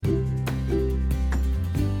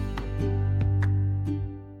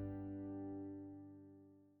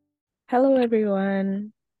Hello,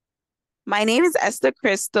 everyone, My name is Esther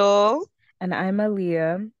Crystal, and I'm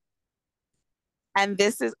Aaliyah, and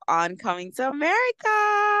this is On Coming to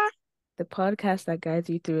America. the podcast that guides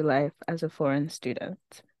you through life as a foreign student.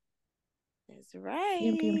 That's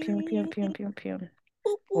Pew, pew, pew, pew, right. pew, pew, pew. Boop,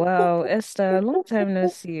 boop, boop, Wow, boop, Esther, boop, long boop, boop, time no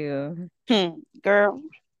boop. see you. Girl,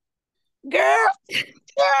 girl,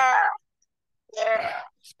 girl, girl.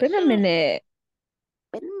 It's been a minute.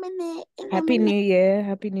 In a minute, in a Happy minute. New Year,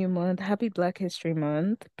 Happy New Month, Happy Black History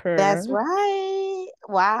Month, That's per. right.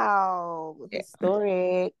 Wow, Yeah.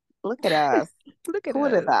 historic. Look at us. Look at Who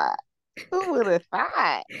would have us. thought? Who would have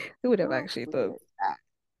thought? Who would have Who actually would thought? have thought?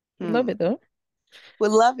 We love Hmm. it though. We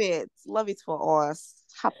love it. Love it for us.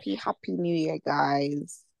 Happy New Year,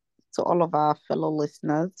 guys. To all of our fellow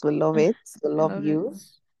listeners, we love it. We We love love it. you.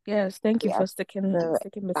 Yes, thank you We are for sticking so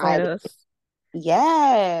sticking beside excited. us.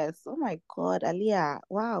 Yes. Oh my God, Aliyah.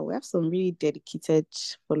 Wow, we have some really dedicated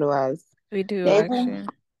followers. We do They're even actually.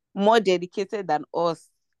 more dedicated than us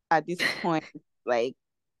at this point. Like,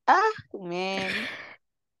 man.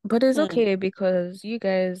 But it's Hmm. okay because you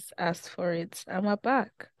guys asked for it and we're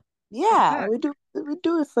back. We're Yeah, back. we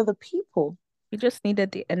do it for the people. We just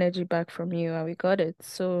needed the energy back from you and we got it.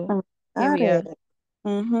 So Oh, here got we are. it.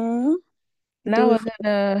 Mm-hmm. We Now do we're it for the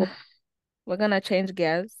gonna people. we're gonna change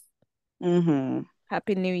gears. Mm-hmm.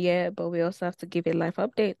 Happy New Year, but we also have to give it life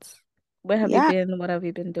updates. Where have you Yeah. been? What have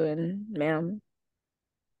you been doing, ma'am?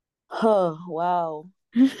 Oh, wow.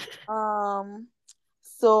 Um,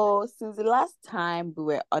 so since the last time we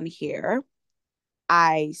were on here,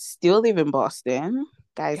 I still live in Boston.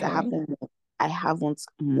 Guys, Okay. I haven't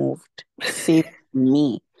moved. Save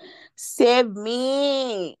me. Save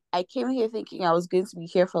me. I came here thinking I was going to be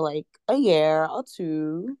here for like a year or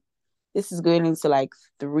two. This is going into like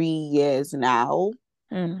 3 years now.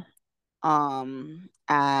 Mm,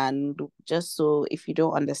 And just so if you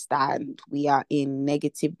don't understand, we are in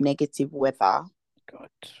negative weather. God.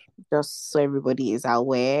 Just so everybody is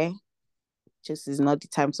aware. Just is not the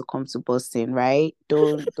time to come to Boston, right?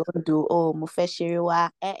 Don't do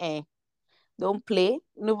Mufeshiriwa. Don't play.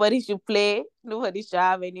 Nobody should play. Nobody should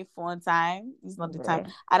have any fun time. It's not the time.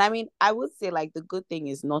 Bro. And I mean, I would say like the good thing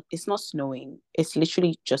is not it's not snowing. It's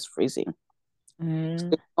literally just freezing. Mm, It's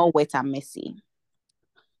not wet and messy.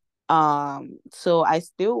 So I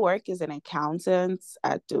still work as an accountant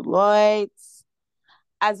at Deloitte.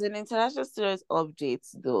 As an international student update,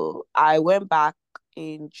 though, I went back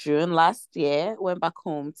in June last year, went back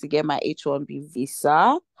home to get my H1B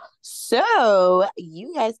visa. So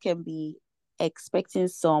you guys can be expecting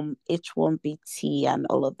some H1B tea and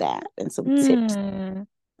all of that and some tips mm,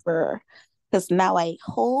 for because now I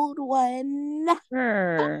hold one.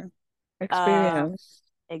 sure. Um, Experience.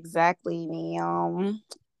 exactly,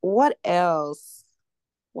 what else?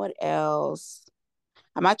 What else?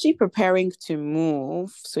 I'm actually preparing to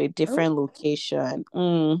move to a Oh, different location.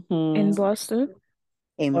 in Boston?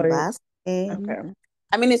 In Or Boston. okay.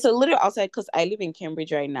 I mean, it's a little outside because I live in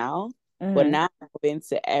Cambridge right now, but Mm, now I'm moving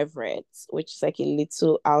to Everett, which is like a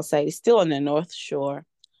little outside. It's still on the North Shore,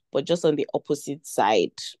 but just on the opposite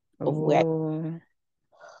side of where, oh,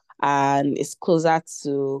 and it's closer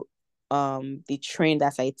to the train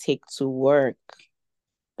that I take to work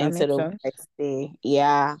that instead makes of sense. I stay.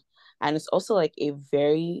 Yeah. And it's also like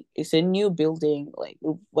it's a new building. Like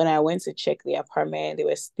when I went to check the apartment, they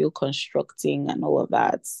were still constructing and all of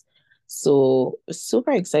that. So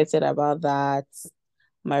super excited about that.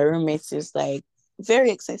 My roommate is like very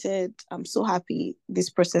excited. I'm so happy. This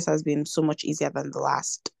process has been so much easier than the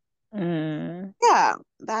last. Mm, Yeah,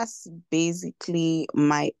 that's basically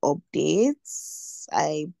my updates.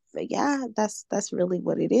 Yeah, that's really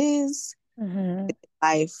what it is. mm-hmm.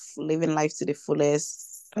 Living life to the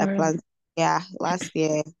fullest. I Or, planned, yeah, last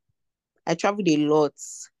year I traveled a lot.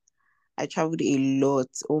 I traveled a lot.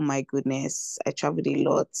 Oh my goodness. I traveled a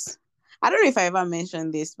lot. I don't know if I ever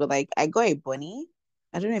mentioned this, but like I got a bunny.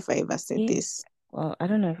 I don't know if I ever said yeah. this. Well, I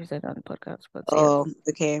don't know if you said that on the podcast, but yes. Oh,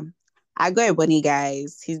 okay. I got a bunny,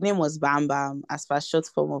 guys. His name was Bam Bam, as for short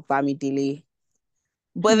form of Bamidele.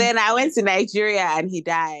 But Hmm. then I went to Nigeria and he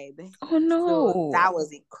died. Oh So no. that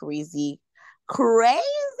was a crazy, crazy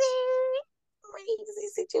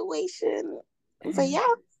situation. But Damn.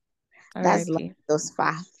 yeah, that's life R.I.P. thus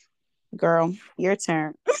far. Girl, your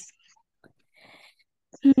turn.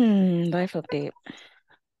 Life update.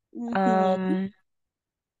 Mm-hmm. Um,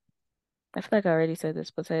 I feel like I already said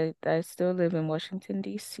this, but I still live in Washington,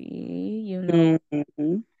 D.C.,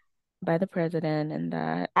 Mm-hmm. by the president and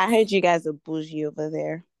that. I heard you guys are bougie over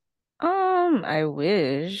there. I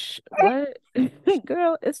wish. What?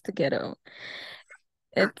 Girl, it's the ghetto.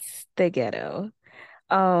 It's the ghetto.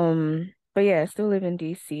 Um, But yeah, I still live in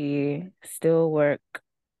DC, still work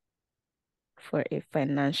for a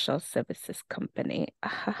financial services company.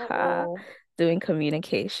 Uh-oh. Doing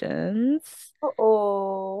communications.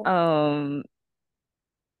 Uh-oh. Um,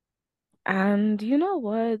 and you know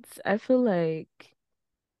what? I feel like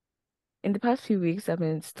in the past few weeks, I've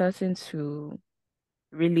been starting to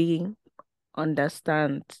really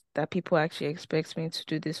understand that people actually expect me to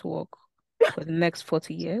do this work for the next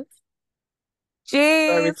 40 years.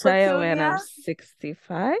 So I Jeez, retire when I'm Petunia.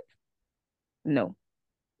 65? No,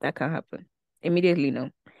 that can't happen. Immediately,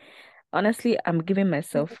 no. Honestly, I'm giving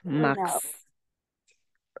myself No.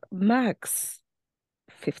 max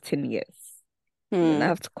 15 years. Then I Hmm.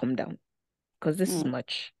 have to come down because this is Hmm.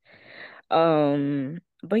 much.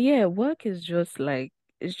 But yeah, work is just like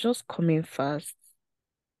it's just coming fast.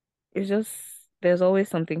 It's just there's always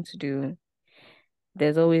something to do.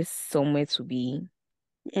 There's always somewhere to be.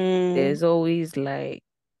 Mm. There's always like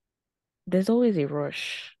there's always a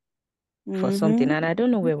rush for something, Mm-hmm. and I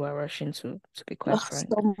don't know where we're rushing to be quite Ugh, frank.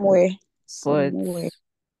 somewhere. But Somewhere.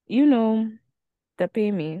 you know, they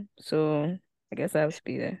pay me, so I guess I have to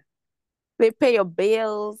be there. They pay your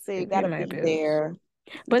bills, so They you pay gotta my be bills. there.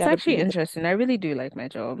 You But it's gotta actually be there. interesting. I really do like my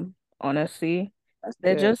job, honestly. That's They're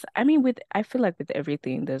good. just, I mean, with I feel like with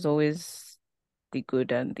everything, there's always the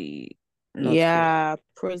good and the not good, Yeah,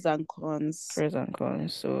 pros and cons. pros and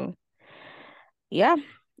cons. So yeah.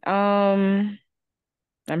 Um,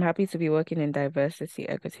 I'm happy to be working in diversity,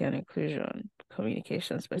 equity, and inclusion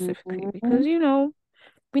communication specifically Hmm. because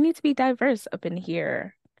we need to be diverse up in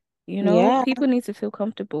here. Yeah. People need to feel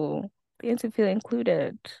comfortable. They need to feel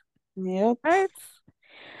included, Yep. right?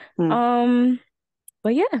 Hmm. Um,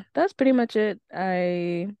 but yeah, that's pretty much it.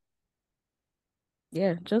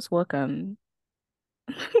 Yeah, just work on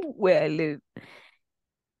where I live.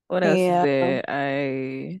 What else is Yeah.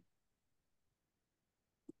 there?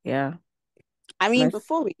 Yeah, I my, mean,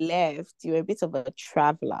 before we left, you were a bit of a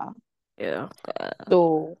traveler. yeah.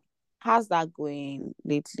 So, how's that going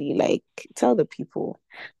lately? Like, tell the people.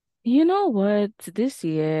 You know what? This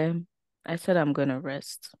year, I said I'm gonna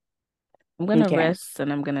rest. I'm gonna Okay. rest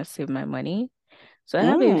and I'm gonna save my money. So I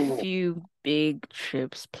have a Mm. few big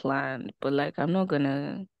trips planned, but like I'm not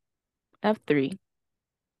gonna I have three,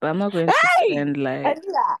 but I'm not going to Hey! spend like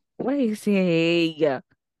Anila, what you say?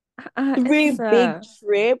 three big Esther,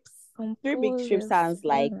 trips. Three big compose trips sounds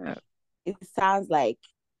like yourself. it sounds like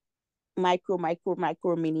mini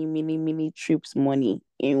trips money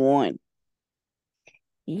in one.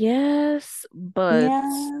 Yes, but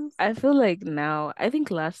Yes. I feel like now, I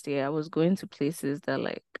think last year I was going to places that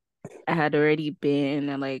like I had already been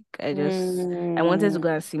and like I wanted to Mm,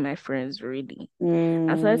 go and see my friends really.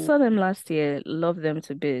 And so I mm, saw them last year, loved them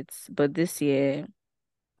to bits, but this year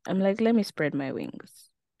I'm like, let me spread my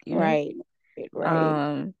wings, you know? right. Right.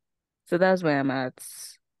 Um, so that's where I'm at.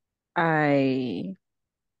 I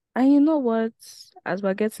and you know what? As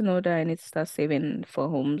we're getting older, I need to start saving for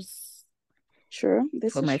homes True.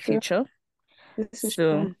 for This is my true. future. This is So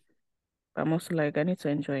true. I'm also like, I need to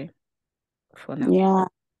enjoy for now. Yeah.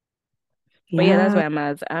 But yeah, that's Yeah. where I'm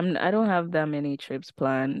at. I don't have that many trips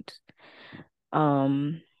planned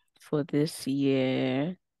um for this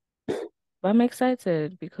year. But I'm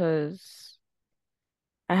excited because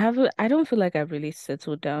I don't feel like I've really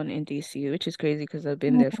settled down in DC, which is crazy because I've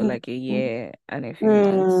been there for Mm, like a year and a few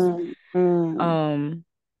months. mm, mm. Um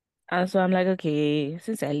and so I'm like, okay,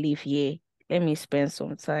 since I live here, let me spend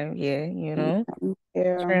some time here, Yeah.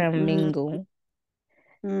 try and Mm, mingle.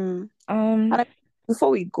 mm. Um, And before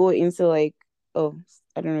we go into like, oh,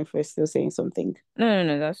 I don't know if we're still saying something.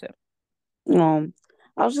 no, that's it. Um,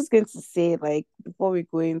 I was just going to say, like, before we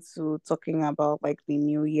go into talking about like the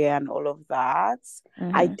new year and all of that,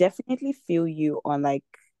 I Mm-hmm. definitely feel you on like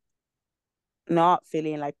not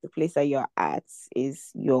feeling like the place that you're at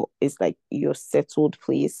is like your settled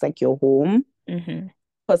place, like your home. Mm-hmm.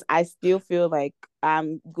 Because I still feel like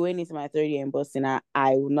I'm going into my third year in Boston.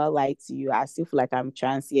 I will not lie to you. I still feel like I'm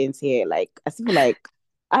transient here. Like I still feel like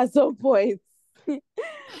at some point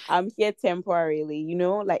I'm here temporarily,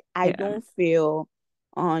 like I Yeah. don't feel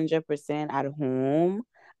 100% at home.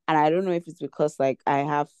 And I don't know if it's because like I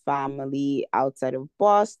have family outside of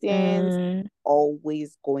Boston, Mm,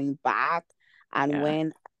 always going back. And yeah.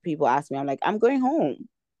 when people ask me, I'm like, I'm going home.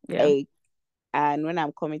 Yeah. Like, and when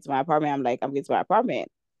I'm coming to my apartment, I'm like, I'm going to my apartment.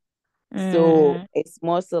 So Mm, it's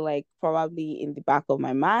more so like probably in the back of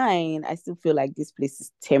my mind, I still feel like this place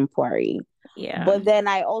is temporary. yeah. But then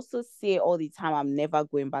I also say all the time, I'm never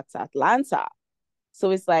going back to Atlanta.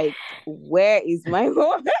 So it's like, where is my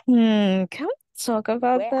home? Can we talk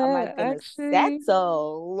about Where am I that gonna actually?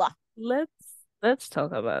 settle? Let's let's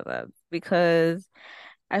talk about that because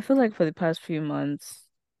I feel like for the past few months,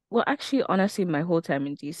 well, actually, honestly, my whole time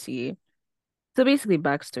in DC. So basically,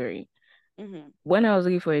 backstory. Mm-hmm. When I was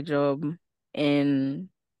looking for a job in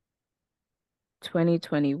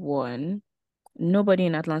 2021, nobody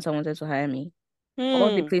in Atlanta wanted to hire me. All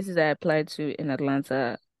the Hmm. places I applied to in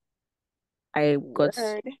Atlanta, I got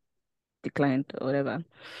Word. declined or whatever.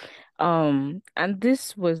 And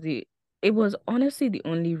this was it was honestly the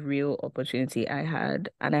only real opportunity I had,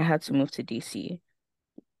 and I had to move to DC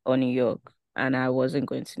or New York, and I wasn't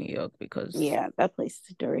going to New York because Yeah, that place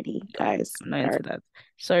is dirty, guys. I'm not into Dirty. that.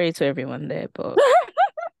 Sorry to everyone there, but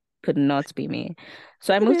could not be me.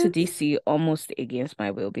 So I It moved to is. DC almost against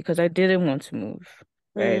my will because I didn't want to move,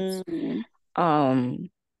 right? Mm, Um,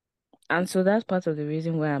 and so that's part of the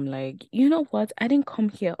reason why I'm like, you know what? I didn't come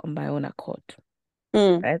here on my own accord,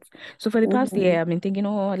 mm, right? So for the past mm, year, I've been thinking,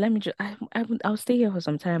 oh, let me just, I'll stay here for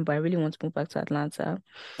some time, but I really want to move back to Atlanta.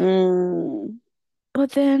 mm.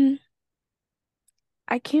 But then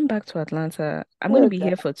I came back to Atlanta. I'm going to Oh, be God.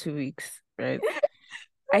 here for 2 weeks, right?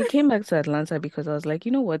 I came back to Atlanta because I was like,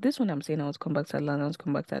 you know what, this one I'm saying I was come back to Atlanta, I was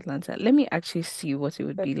come back to Atlanta. Let me actually see what it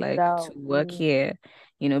would Check be it like to out. work here,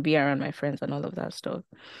 be around my friends and all of that stuff.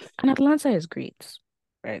 And Atlanta is great,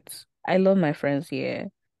 right? I love my friends here.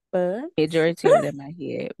 But, Majority of them are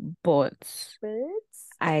here, but but,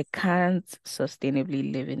 I can't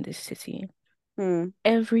sustainably live in this city. hmm.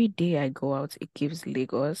 Every day I go out, it gives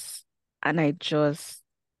Lagos, and I just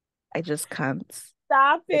can't.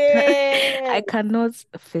 Stop I can't, I it. cannot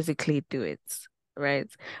physically do it, right?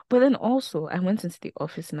 But then also, I went into the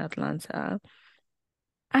office in Atlanta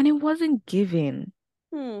and it wasn't giving,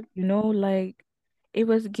 Hmm. like it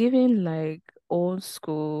was giving like old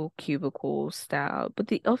school cubicle style. But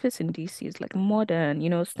the office in DC is like modern,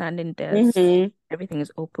 standing desk, Mm-hmm. everything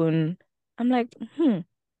is open. I'm like, Hmm.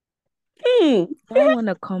 do I want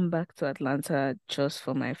to come back to Atlanta just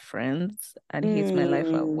for my friends and hate my life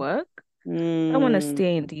at Hmm. work? I want to Hmm.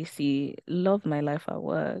 stay in DC, love my life at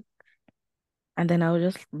work, and then I'll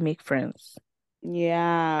just make friends. And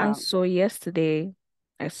Yeah. so yesterday,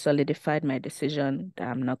 I solidified my decision that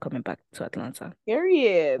I'm not coming back to Atlanta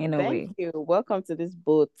Period. in a Thank way. you. Welcome to this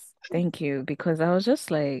boat. Thank you, because I was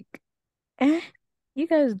just like, eh, you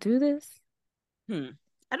guys do this? Hmm.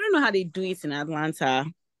 I don't know how they do it in Atlanta.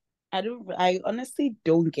 I honestly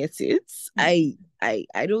don't get it.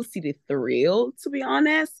 I don't see the thrill, to be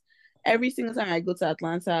honest. Every single time I go to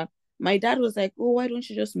Atlanta, my dad was like, "Oh, why don't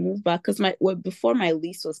you just move back?" Because before my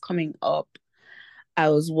lease was coming up, I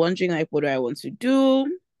was wondering like what do I want to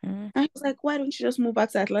do? Mm. I was like, "Why don't you just move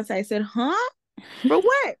back to Atlanta?" I said, "Huh? For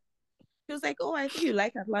what?" He was like, "Oh, I think you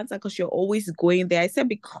like Atlanta because you're always going there." I said,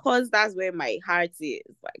 "Because that's where my heart is.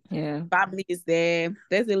 Like, Yeah, family is there.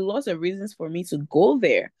 There's a lot of reasons for me to go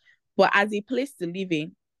there. But as a place to live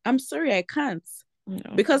in, I'm sorry, I can't."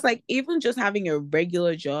 no. Because, like, even just having a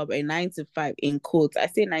regular job, a 9 to 5, in quotes, I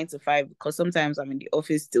say 9 to 5 because sometimes I'm in the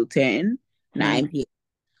office till 10, Mm. 9 p.m.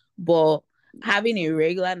 But having a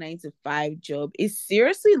regular 9 to 5 job is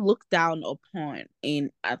seriously looked down upon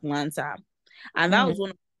in Atlanta. And that was Mm. one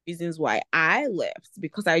of the reasons why I left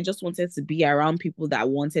because I just wanted to be around people that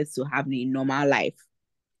wanted to have a normal life.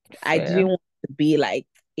 I didn't Fair. want to be like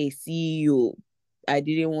a CEO. I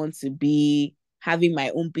didn't want to be having my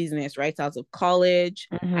own business right out of college.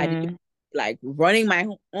 I didn't Mm-hmm. like running my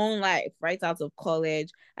own life right out of college.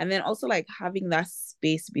 And then also like having that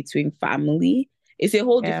space between family. It's a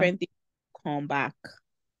whole Yeah, different thing to come back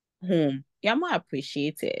home. You're more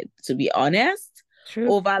appreciated, to be honest, true.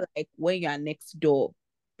 over like when you're next door.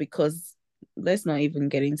 Because let's not even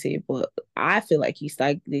get into it, but I feel like you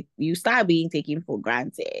start being taken for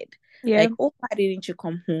granted. Yeah. Like, oh, why didn't you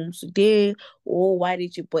come home today? Oh, why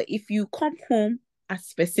did you? But if you come home at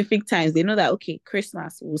specific times, they know that okay,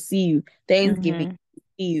 Christmas, we'll see you, Thanksgiving, Mm-hmm. we'll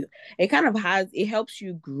see you. It helps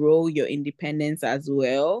you grow your independence as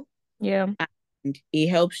well, Yeah. and it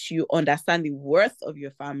helps you understand the worth of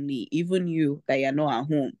your family, even you that you're not at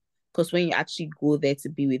home. Because when you actually go there to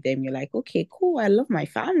be with them, you're like, okay, cool, I love my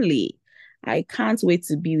family. I can't wait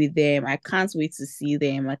to be with them. I can't wait to see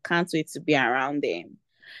them. I can't wait to be around them.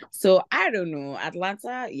 So I don't know.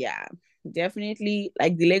 Atlanta, yeah, definitely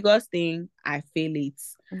like the Lagos thing, I feel it.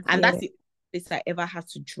 And Yeah. that's the place I ever had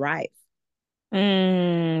to drive.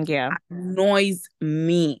 Yeah. Annoys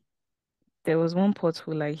me. There was one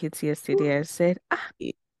pothole I hit yesterday. I said,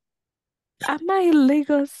 am I in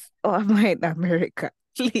Lagos or am I in America?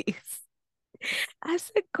 Please. I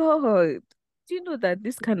said, God, do you know that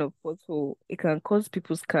this kind of pothole, it can cause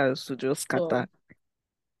people's cars to just So scatter?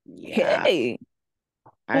 yeah, Hey,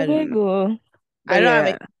 I I don't beg know. go. But I don't have yeah,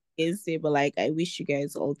 anything against it, but like I wish you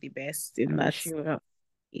guys all the best I in that wish you well.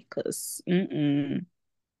 because mm-mm.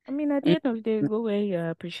 I mean, at the Mm, end of the day, go where you're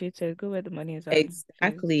appreciated, go where the money is at,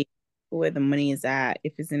 please. exactly where the money is at.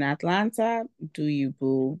 If it's in Atlanta, do you,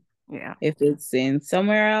 boo? Yeah. If it's in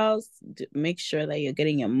somewhere else, make sure that you're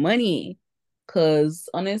getting your money. Because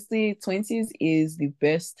honestly, 20s is the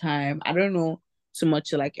best time. I don't know too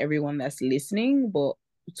much like everyone that's listening, but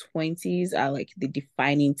 20s are like the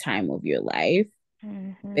defining time of your life.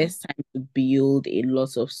 Mm-hmm. Best time to build a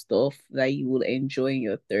lot of stuff that you will enjoy in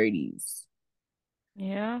your 30s.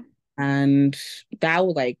 Yeah. And that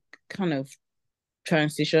will like kind of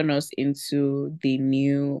transition us into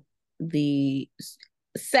the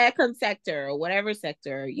second sector or whatever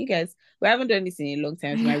sector. You guys, we haven't done this in a long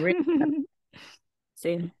time, so my brain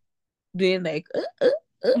Same. doing like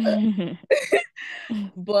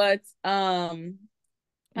but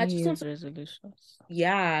I New just want Year's to, resolutions.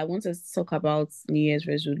 yeah, I want us to talk about New Year's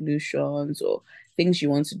resolutions or things you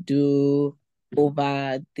want to do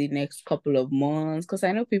over the next couple of months, because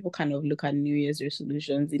I know people kind of look at New Year's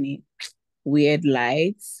resolutions in a weird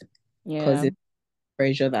light because Yeah. it's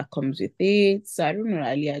pressure that comes with it. So I don't know,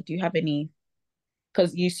 Alia, do you have any?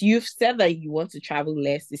 Because you've said that you want to travel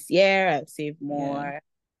less this year and save Yeah. more.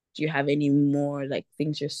 Do you have any more like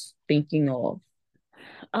things you're thinking of?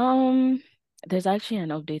 Um, there's actually an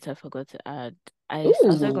update I forgot to add. I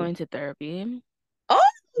started Ooh. going to therapy. Oh,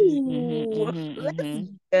 let's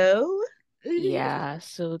Mm-hmm. go. Yeah,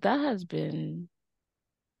 so that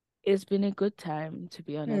it's been a good time, to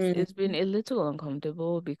be honest. Hmm, It's been a little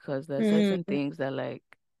uncomfortable because there's certain hmm, things that like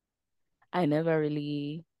I never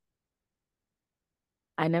really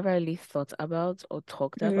I never really thought about or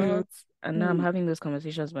talked hmm, about. And now I'm hmm, having those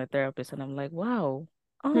conversations with my therapist and I'm like, wow,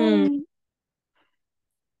 hmm.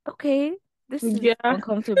 okay, this is Yeah,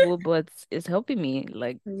 uncomfortable, but it's helping me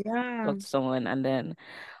like yeah. talk to someone and then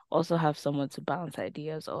also have someone to bounce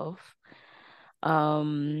ideas off.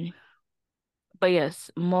 Um, but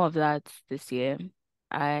yes, more of that this year.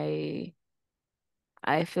 I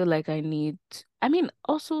I feel like I need, I mean,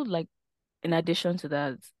 also like in addition to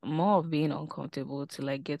that, more of being uncomfortable to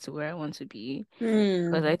like get to where I want to be.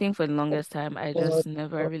 Because Hmm. I think for the longest time, I God. just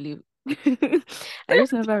never really, I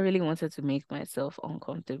just never really wanted to make myself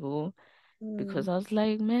uncomfortable because Hmm. I was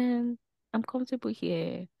like, man, I'm comfortable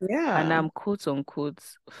here. And Yeah. I'm quote unquote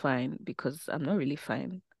fine because I'm not really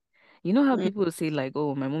fine. You know how Hmm. people say like,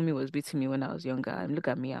 "Oh, my mommy was beating me when I was younger," and look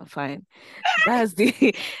at me, I'm fine. That's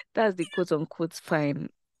the that's the quote unquote fine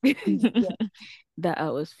Yeah. that I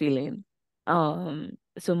was feeling.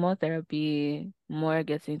 So more therapy, more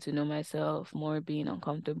getting to know myself, more being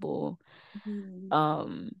uncomfortable. Hmm.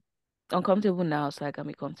 Um, uncomfortable now so I can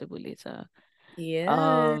be comfortable later. Yeah.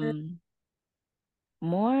 Um,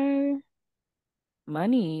 more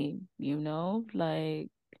money, like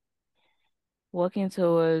working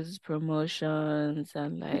towards promotions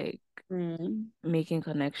and like Hmm. making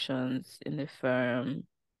connections in the firm.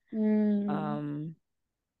 Hmm. Um,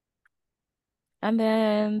 and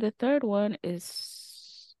then the third one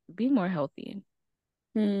is being more healthy.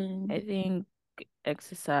 Hmm. I think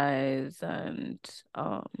exercise and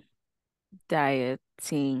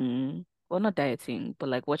dieting, well, not dieting, but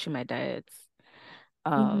like watching my diets,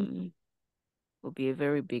 Hmm. um, will be a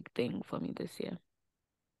very big thing for me this year.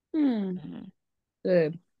 Hmm. Mhm.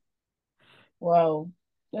 Good. Wow.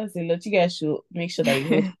 That's a lot. You guys should make sure that you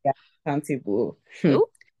hold her accountable. Oh,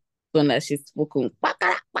 So that she's spoken.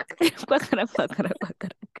 quackara, quackara,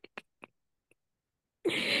 quackara.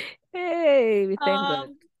 Hey, we thank God.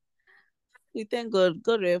 Um, we thank God.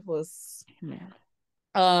 God help us. Man.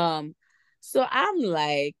 Um, so I'm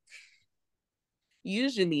like,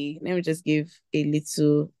 usually, let me just give a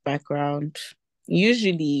little background.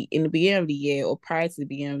 Usually, in the beginning of the year or prior to the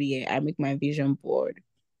beginning of the year, I make my vision board.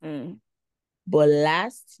 Mm, But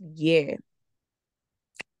last year,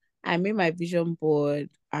 I made my vision board,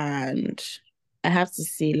 and I have to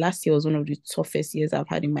say, last year was one of the toughest years I've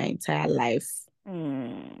had in my entire life.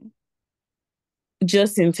 mm,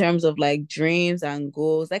 Just in terms of like dreams and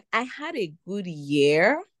goals. Like I had a good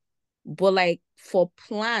year, but like for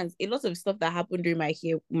plans, a lot of stuff that happened during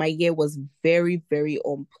my year was very, very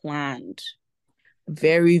unplanned,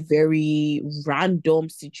 very, very random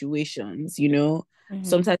situations. mm-hmm.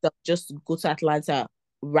 Sometimes I'll just go to Atlanta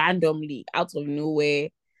randomly out of nowhere,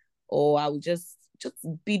 or I would just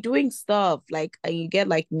be doing stuff like, and you get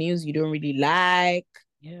like news you don't really like,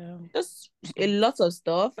 Yeah. just a lot of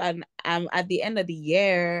stuff. And I'm at the end of the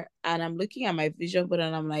year and I'm looking at my vision board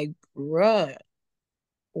and I'm like, bruh,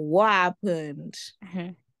 what happened?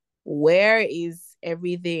 Mhm. Where is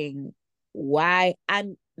everything? Why?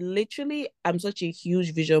 And literally, I'm such a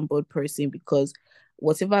huge vision board person because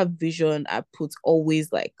whatever vision I put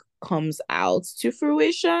always like comes out to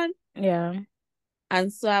fruition. Yeah.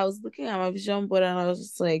 And so I was looking at my vision board and I was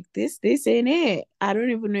just like, this ain't it. I don't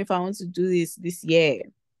even know if I want to do this year.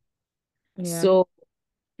 Yeah. So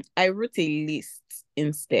I wrote a list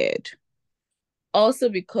instead. Also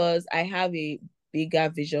because I have a bigger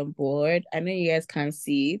vision board. I know you guys can't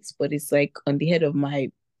see it, but it's like on the head of my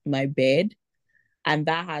bed. And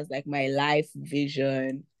that has like my life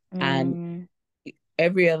vision. And Mm,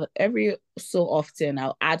 every so often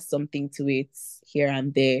I'll add something to it here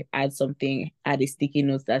and there, add a sticky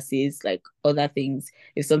note that says like other things.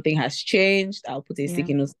 If something has changed, I'll put a yeah.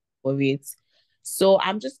 sticky note of it. So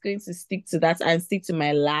I'm just going to stick to that and stick to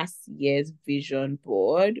my last year's vision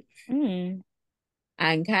board Mm,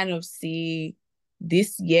 and kind of see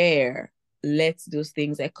this year let those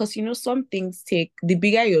things like because some things take the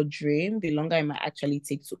bigger your dream, the longer it might actually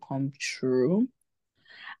take to come true. true.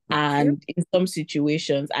 And in some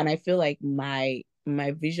situations, and I feel like my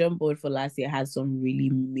vision board for last year has some really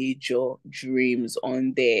major dreams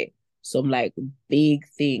on there, some like big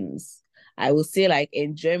things. I will say like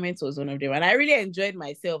enjoyment was one of them, and I really enjoyed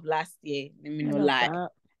myself last year. Let me I not love lie, that.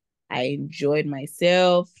 I enjoyed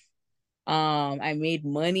myself. I made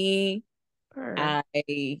money. Purr.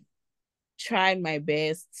 I tried my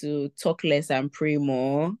best to talk less and pray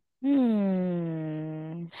more.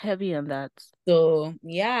 Heavy on that. So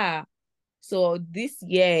yeah. So this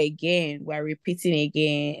year again, we're repeating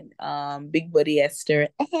again. Big body Esther.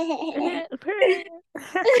 Purr.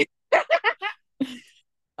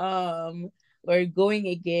 um, we're going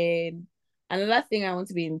again. Another thing I want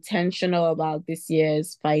to be intentional about this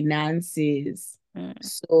year's finances. Mm,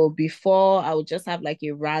 So before I would just have like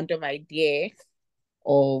a random idea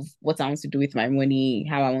of what I want to do with my money,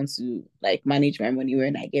 how I want to like manage my money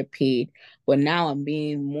when I get paid. But now I'm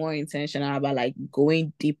being more intentional about like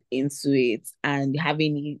going deep into it and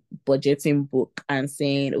having a budgeting book and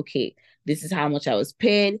saying, okay, this is how much I was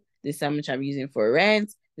paid, this is how much I'm using for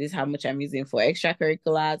rent, this is how much I'm using for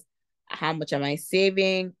extracurriculars, how much am I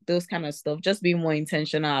saving, those kind of stuff. Just being more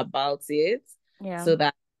intentional about it yeah. so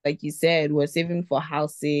that, like you said, we're saving for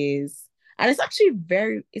houses. And it's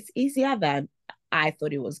actually it's easier than I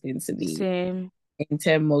thought it was going to be Same. in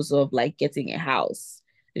terms of like getting a house.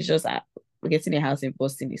 It's just getting a house in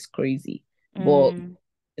Boston is crazy, but Mm,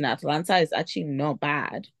 in Atlanta it's actually not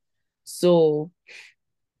bad. So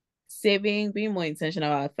saving, being more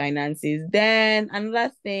intentional about finances. Then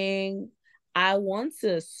another thing, I want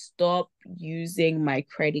to stop using my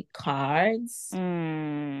credit cards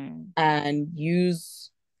mm, and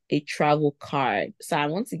use a travel card. So I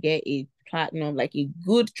want to get a platinum, like a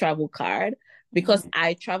good travel card, because mm.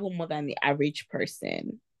 I travel more than the average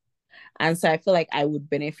person. And so I feel like I would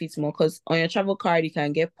benefit more because on your travel card, you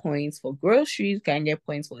can get points for groceries, you can get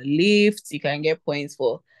points for lifts, you can get points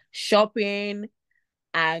for shopping.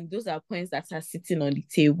 And those are points that are sitting on the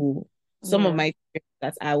table. Some of Yeah. my trips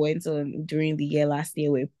that I went on during the year last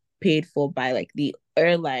year were paid for by like the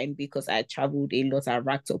airline because I traveled a lot and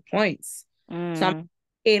racked up points. So I'm Mm,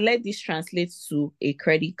 hey, let this translate to a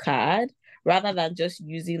credit card rather than just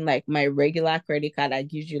using like my regular credit card that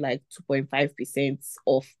gives you like 2.5%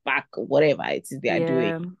 off back, whatever it is they are doing.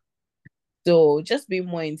 yeah. So just be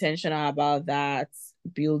more intentional about that,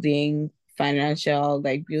 building financial,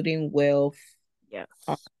 like building wealth. Yes.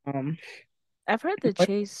 Um, I've heard the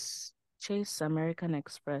Chase American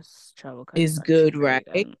Express travel card is is actually good, very right?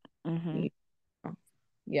 good. Mm-hmm.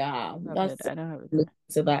 Yeah, Love it. that's I don't have it look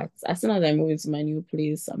into that. As soon as I move into my new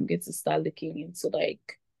place, I'm going to start looking into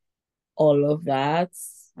like all of that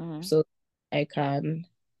though. so I can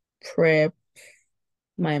prep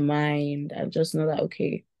my mind and just know that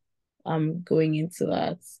okay, I'm going into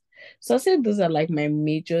that. So I said those are like my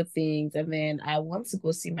major things, and then I want to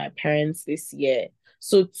go see my parents this year.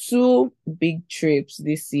 So two big trips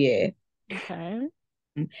this year. Okay.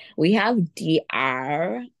 We have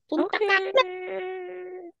DR. Punta Okay.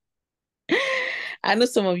 I know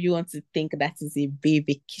some of you want to think that is a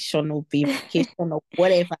vacation or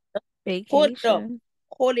whatever. Hold up, Vacation.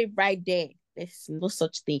 hold it right there. There's no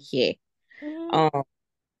such thing here. Mm,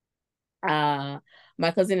 Um,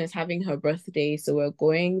 my cousin is having her birthday, so we're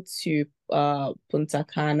going to Punta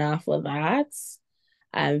Cana for that.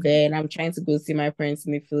 And okay. then I'm trying to go see my parents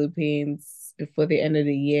in the Philippines before the end of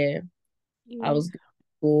the year. I Yeah. was going to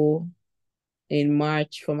go in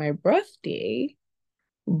March for my birthday,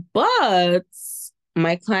 but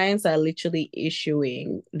my clients are literally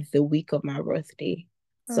issuing the week of my birthday.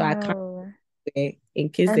 Oh So I can't no. in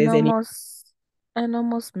case And there's any almost and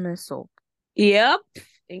almost mess up. yep.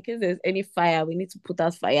 In case there's any fire, we need to put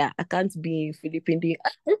out fire. I can't be in Philippines doing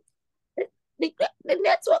the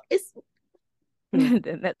network is The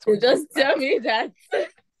You network is just bad. tell me that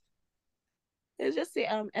He'll just say,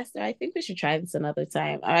 Esther, I think we should try this another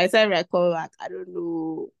time. And I said, I call back. I don't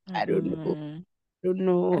know. Mm-mm. I don't And then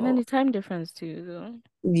know. the time difference too, though.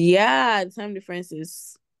 Yeah, the time difference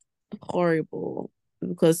is horrible.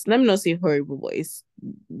 Because let me not say horrible, but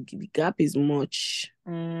the gap is much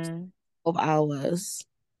Mm. of hours.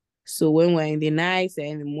 So when we're in the night, they're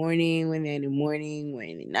in the morning. When they're in the morning, we're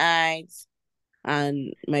in the night.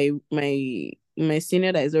 And my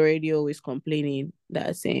senior that is already always complaining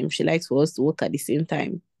that she likes for us to work at the same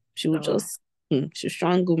time. She would Oh, just she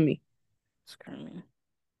strangle me. screaming.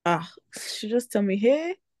 She just tell me,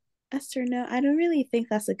 hey, Esther, no, I don't really think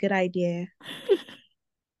that's a good idea.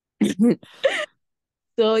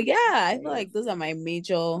 So yeah, I feel Yes. like those are my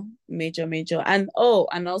major, and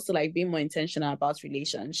and also like being more intentional about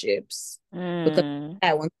relationships because Mm.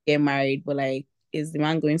 I want to get married, but like, is the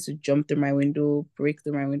man going to jump through my window, break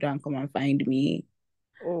through my window, and come and find me?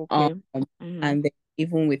 Um, Okay. Mm-hmm. and then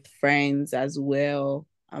even with friends as well,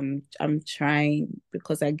 I'm trying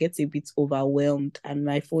because I get a bit overwhelmed, and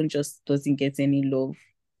my phone just doesn't get any love.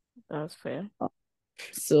 That's fair.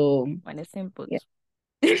 So When it's input. yeah.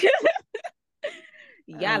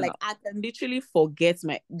 I Yeah, don't like know. I can literally forget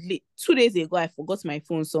 2 days ago I forgot my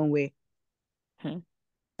phone somewhere Hmm.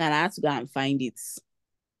 and I had to go and find it.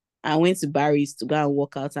 I went to Barry's to go and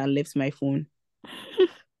walk out and left my phone.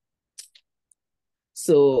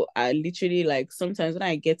 So I literally, like, sometimes when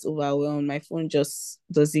I get overwhelmed, my phone just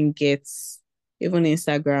doesn't get even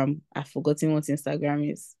Instagram. I've forgotten what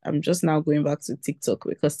Instagram is. I'm just now going back to TikTok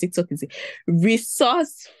because TikTok is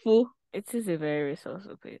resourceful. It is a very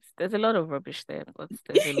resourceful place. There's a lot of rubbish there, but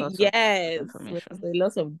there's a lot of good Yes, there's information. a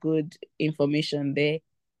lot of good information there.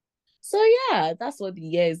 So yeah, that's what the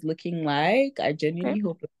year is looking like. I Okay. genuinely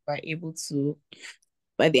hope that we're able to,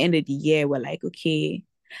 by the end of the year, we're like, okay.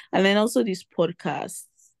 And then also these podcasts,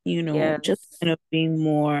 just Yes. kind of being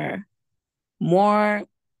more,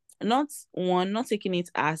 not taking it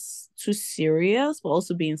as too serious, but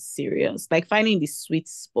also being serious, like finding the sweet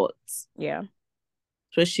spots, Yeah.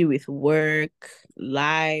 especially with work,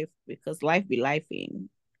 life, because life be life in.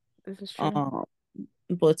 This is true. Um,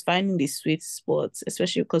 but finding the sweet spots,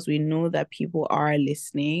 especially because we know that people are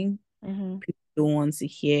listening, Mm-hmm. people don't want to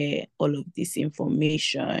hear all of this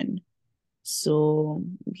information. So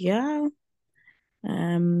yeah,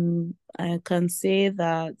 I can say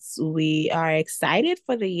that we are excited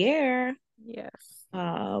for the year. Yes.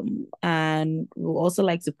 And we'll also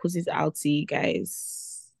like to put it out to you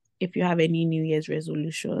guys. If you have any New Year's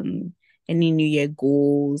resolution, any New Year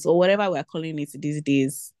goals, or whatever we're calling it these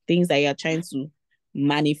days, things that you're trying to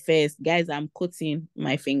manifest, guys, I'm quoting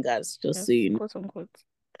my fingers just so Yes. you know. Quote unquote.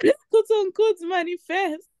 Quote unquote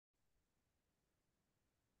manifest.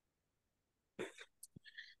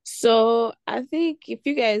 So I think if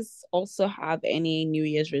you guys also have any New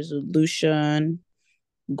Year's resolution,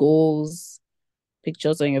 goals,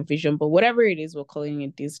 pictures on your vision, but whatever it is we're calling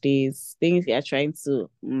it these days, things you're trying to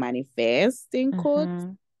manifest in quotes.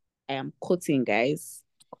 Mm-hmm. I am quoting, guys.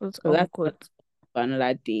 Quote So that's unquote. for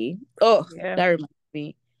another day. Oh, Yeah. that reminds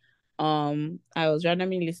me. I was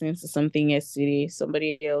randomly listening to something yesterday.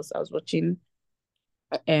 Somebody else I was watching.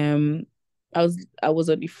 Um, I was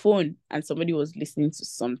on the phone and somebody was listening to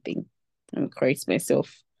something. I'm correct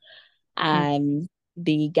myself. Mm. And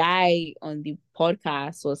the guy on the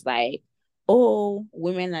podcast was like, "Oh,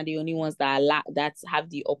 women are the only ones that have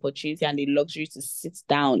the opportunity and the luxury to sit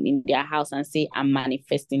down in their house and say, I'm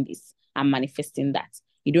manifesting this, I'm manifesting that.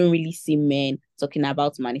 You don't really see men talking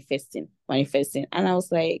about manifesting." And I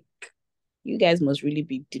was like, you guys must really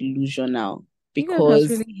be delusional You guys must because,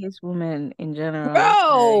 really hate women in general. Like,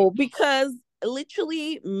 bro, because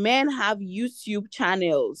literally men have YouTube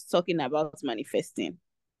channels talking about manifesting.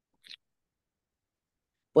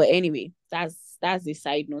 But anyway, that's the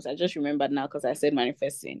side note. I just remembered now because I said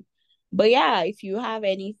manifesting. But yeah, if you have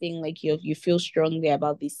anything like you feel strongly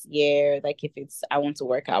about this year, like if it's I want to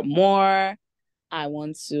work out more, I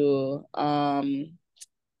want to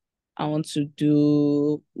I want to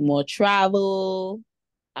do more travel,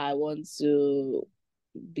 I want to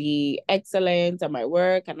be excellent at my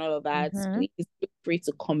work and all of that, mm-hmm. please feel free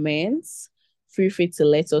to comment. Feel free to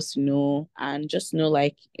let us know. And just know,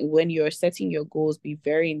 like, when you're setting your goals, be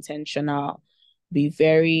very intentional.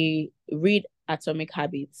 Read Atomic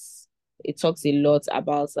Habits. It talks a lot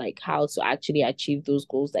about like how to actually achieve those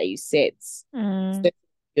goals that you set. Mm. Set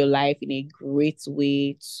your life in a great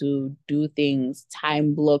way to do things,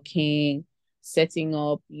 time blocking, setting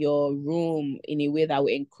up your room in a way that will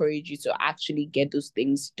encourage you to actually get those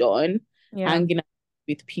things done, Yeah. hanging out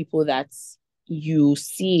with people that you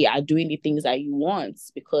see are doing the things that you want.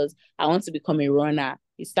 Because I want to become a runner.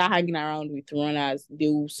 you start hanging around with runners, they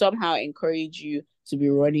will somehow encourage you to be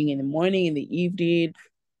running in the morning, in the evening,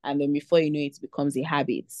 and then before you know it, it becomes a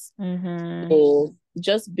habit. Mm-hmm. So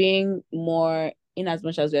just being more, in as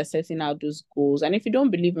much as we are setting out those goals, and if you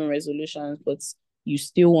don't believe in resolutions, but you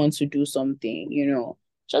still want to do something,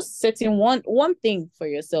 just setting one thing for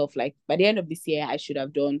yourself, like by the end of this year, I should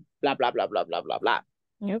have done blah blah blah blah blah blah blah,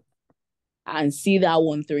 Yep. and see that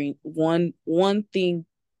one thing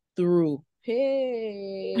through.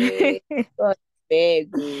 Hey, God beg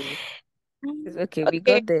you. It's okay. We Okay.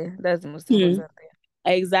 got there. That's the most Hmm. important thing.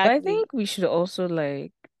 But I Exactly. think we should also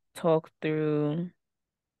like talk through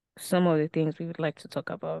some of the things we would like to talk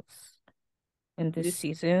about in this This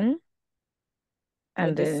season. or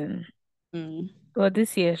And this. then, Mm. well,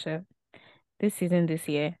 this year, sure. This season, this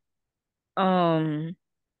year. Um,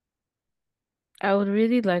 I would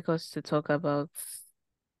really like us to talk about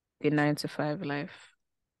the 9 to 5 life.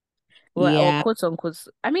 Well, or Yeah. quote unquote,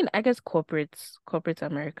 I mean, I guess corporate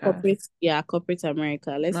America. Corporate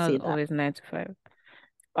America. It's Let's not say that. always 9 to 5.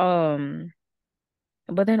 Um,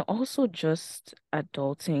 but then also just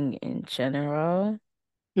adulting in general,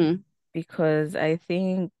 Hmm. because I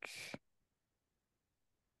think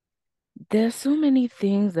there's so many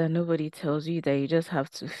things that nobody tells you that you just have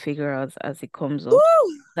to figure out as it comes up.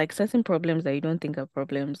 Woo! Like certain problems that you don't think are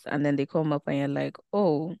problems, and then they come up and you're like,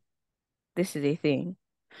 oh, this is a thing.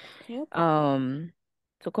 Yep. Um,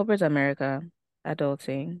 so corporate America,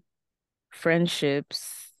 adulting,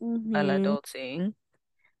 friendships while Mm-hmm. adulting,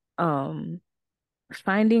 um,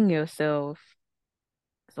 finding yourself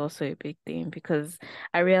is also a big thing because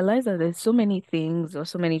I realized that there's so many things or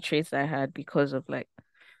so many traits I had because of like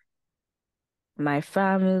my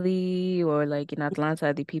family or like in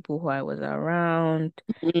Atlanta, the people who I was around,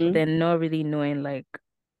 but Mm-hmm. then not really knowing like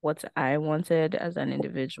what I wanted as an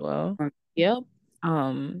individual. Yep.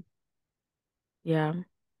 Um, yeah,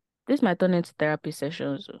 this might turn into therapy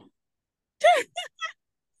sessions.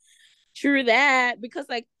 True that. Because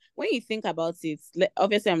like when you think about it,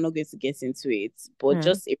 obviously I'm not going to get into it, but Hmm.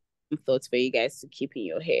 just a thought for you guys to keep in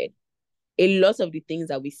your head. A lot of the things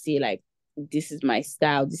that we say, like this is my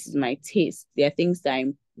style, this is my taste, there are things that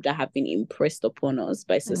have been impressed upon us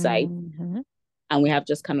by society, Hmm. and we have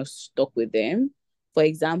just kind of stuck with them. For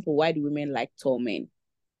example, why do women like tall men?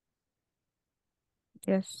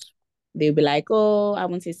 Yes. They'll be like, oh, I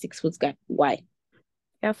want a 6 foot guy. Why?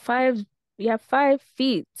 You have five, you have 5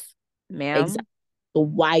 feet, Exactly. ma'am. So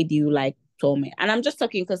why do you like tall men? And I'm just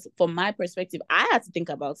talking because from my perspective, I had to think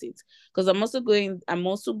about it because I'm also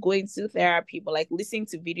going to therapy, but like listening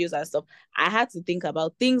to videos and stuff, I had to think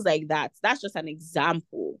about things like that. That's just an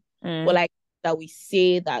example. But Mm, like that we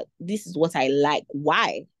say that this is what I like.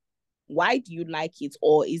 Why? Why do you like it?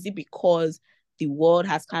 Or is it because the world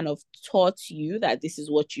has kind of taught you that this is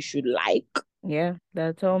what you should like? yeah,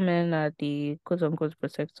 the tall men are the quote unquote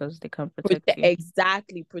protectors. They can protect you.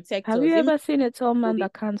 Exactly, Have you protectors. ever seen a tall man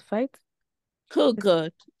that can't fight? Oh It's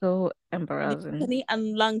God. so embarrassing. Penny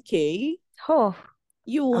and Lanky, Oh,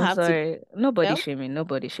 you will I'm have to sorry. Nobody tell shaming,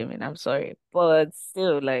 nobody shaming. I'm sorry. But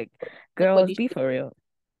still, like, girls, nobody. be for real.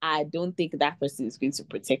 I don't think that person is going to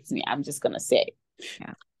protect me. I'm just gonna say.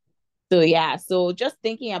 Yeah. So yeah. So just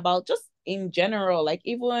thinking about just in general, like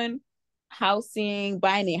even housing,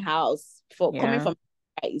 buying a house for coming Yeah. from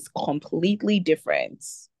is completely different.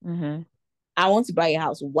 Mm-hmm. I want to buy a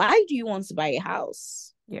house. Why do you want to buy a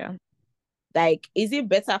house? Yeah. Like, is it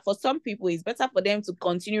better for some people? It's better for them to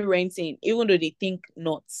continue renting, even though they think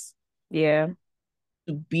not Yeah.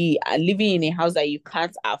 to be living in a house that you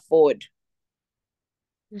can't afford.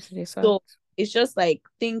 This is a So fact. it's just like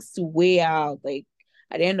things to weigh out. Like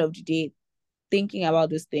at the end of the day, thinking about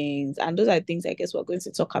those things, and those are things I guess we're going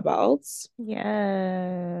to talk about.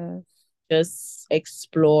 Yes. Just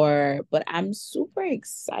explore. But I'm super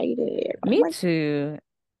excited. Oh Me my too.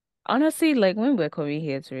 Honestly, like when we were coming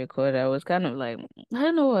here to record, I was kind of like, I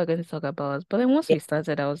don't know what we're going to talk about. But then once God. we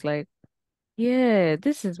started, I was like, yeah,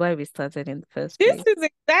 this is why we started in the first This place. is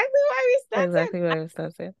exactly why we started. Exactly why we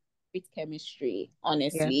started. With chemistry, Yeah.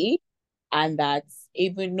 honestly. And that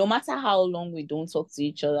even no matter how long we don't talk to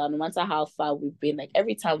each other, no matter how far we've been, like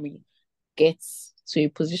every time we get to a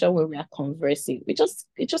position where we are conversing, it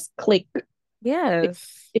just click. It,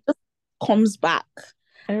 Yes. it just comes back.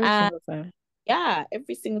 Every And single time. yeah,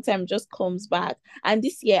 every single time it just comes back. And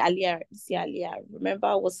this year,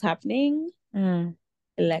 remember what's happening? Mm.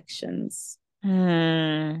 Elections.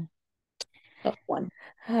 Hmm. Tough one.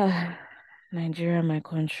 Nigeria, my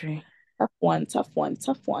country. Tough one, tough one,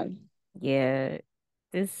 tough one. Yeah.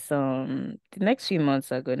 The next few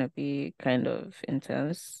months are gonna be kind of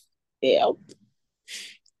intense. Yeah,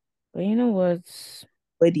 But you know what?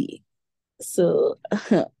 buddy. So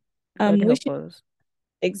I'm God help wishing us.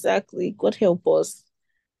 exactly, God help us.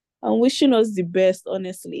 I'm wishing us the best,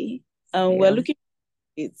 honestly. And we're Yeah. looking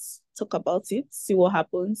at it, talk about it, see what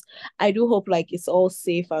happens. I do hope like it's all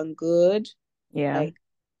safe and good, Yeah. like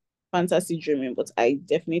fantasy dreaming, but I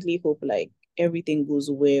definitely hope like everything goes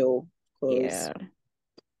well because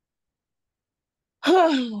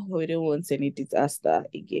Yeah. we don't want any disaster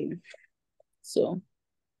again. So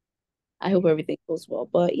I hope everything goes well.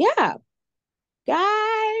 But yeah,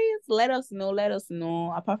 guys, let us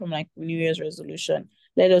know, apart from like New Year's resolution,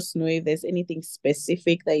 let us know if there's anything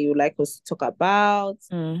specific that you would like us to talk about,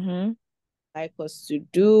 Mm-hmm. like us to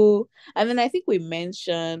do. And then I think we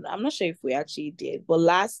mentioned, I'm not sure if we actually did, but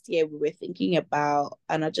last year we were thinking about,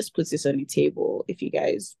 and I just put this on the table if you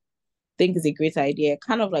guys think it's a great idea,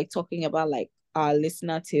 kind of like talking about like our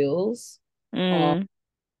listener tales. Um, Mm.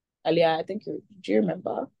 earlier, I think do you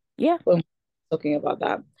remember Yeah. when we were talking about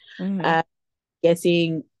that? Mm-hmm. Uh,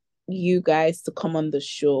 getting you guys to come on the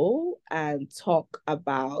show and talk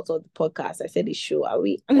about, or the podcast. I said the show. Are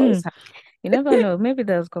we? What is You never know. Maybe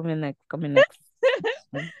that's coming next. Coming next.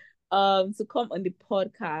 Mm. to come on the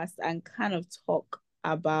podcast and kind of talk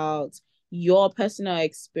about your personal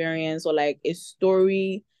experience or like a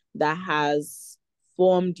story that has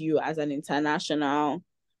formed you as an international,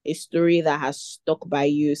 a story that has stuck by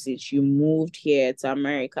you since you moved here to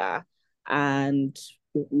America, and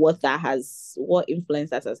what influence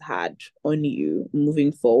that has had on you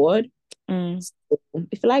moving forward. Mm. So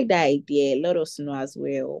if you like that idea, let us know as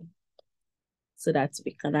well so that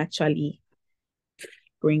we can actually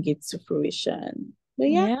bring it to fruition. But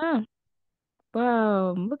yeah, Yeah.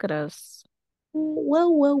 Wow. Look at us. whoa,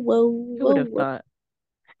 Who would whoa, have whoa. thought?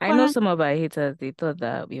 I know Quack. some of our haters, they thought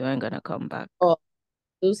that we weren't gonna come back. Oh,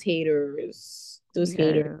 those haters Yeah.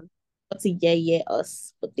 want to yeah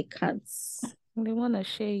us, but they can't. They wanna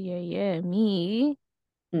share, yeah, me.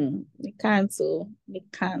 They can't, so they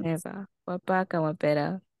can't. Never. We're back and we're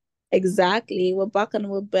better. Exactly. We're back and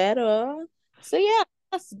we're better. So yeah,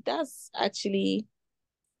 that's actually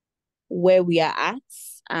where we are at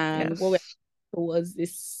and what we're Yes. towards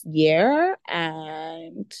this year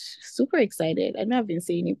and super excited. I know I've been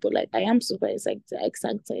saying it, but like I am super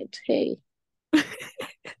excited. Hey,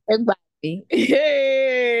 everybody.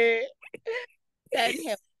 Hey. Send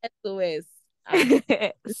help. SOS.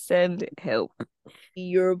 Send help.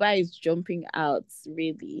 Yoruba is jumping out,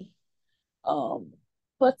 really. Um,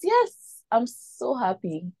 but yes, I'm so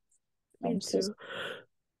happy. Me I'm too.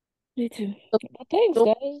 Me too. But thanks, so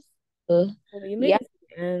guys. uh, Well, you made yeah, it to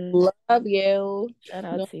the end. love you. Shout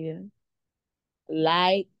out No to you.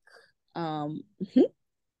 like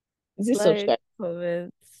is it Like, subscribe?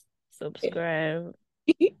 comment, Yeah. subscribe.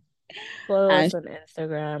 Follow And us on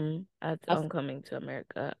Instagram at have,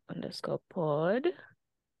 oncomingtoamerica_pod.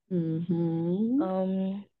 mm-hmm.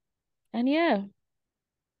 Um, and yeah,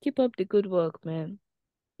 keep up the good work, man.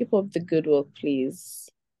 Keep up the good work, please.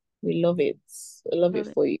 We love it. We love Love it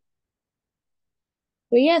it. for you.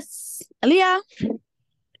 But yes, Aliyah,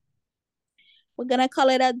 we're gonna call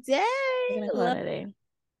it a day. We're gonna call it Love, a day.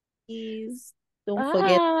 please. Don't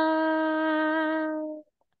forget. Bye.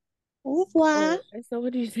 Au revoir. Oh, I saw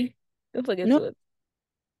what you say. Don't forget No, to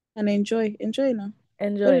and enjoy now. What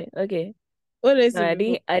enjoy. Okay. what is No, it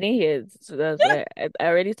before? I didn't hear it. So that's why I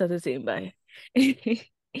already started saying bye. Oh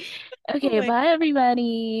Okay, my bye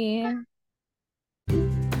everybody.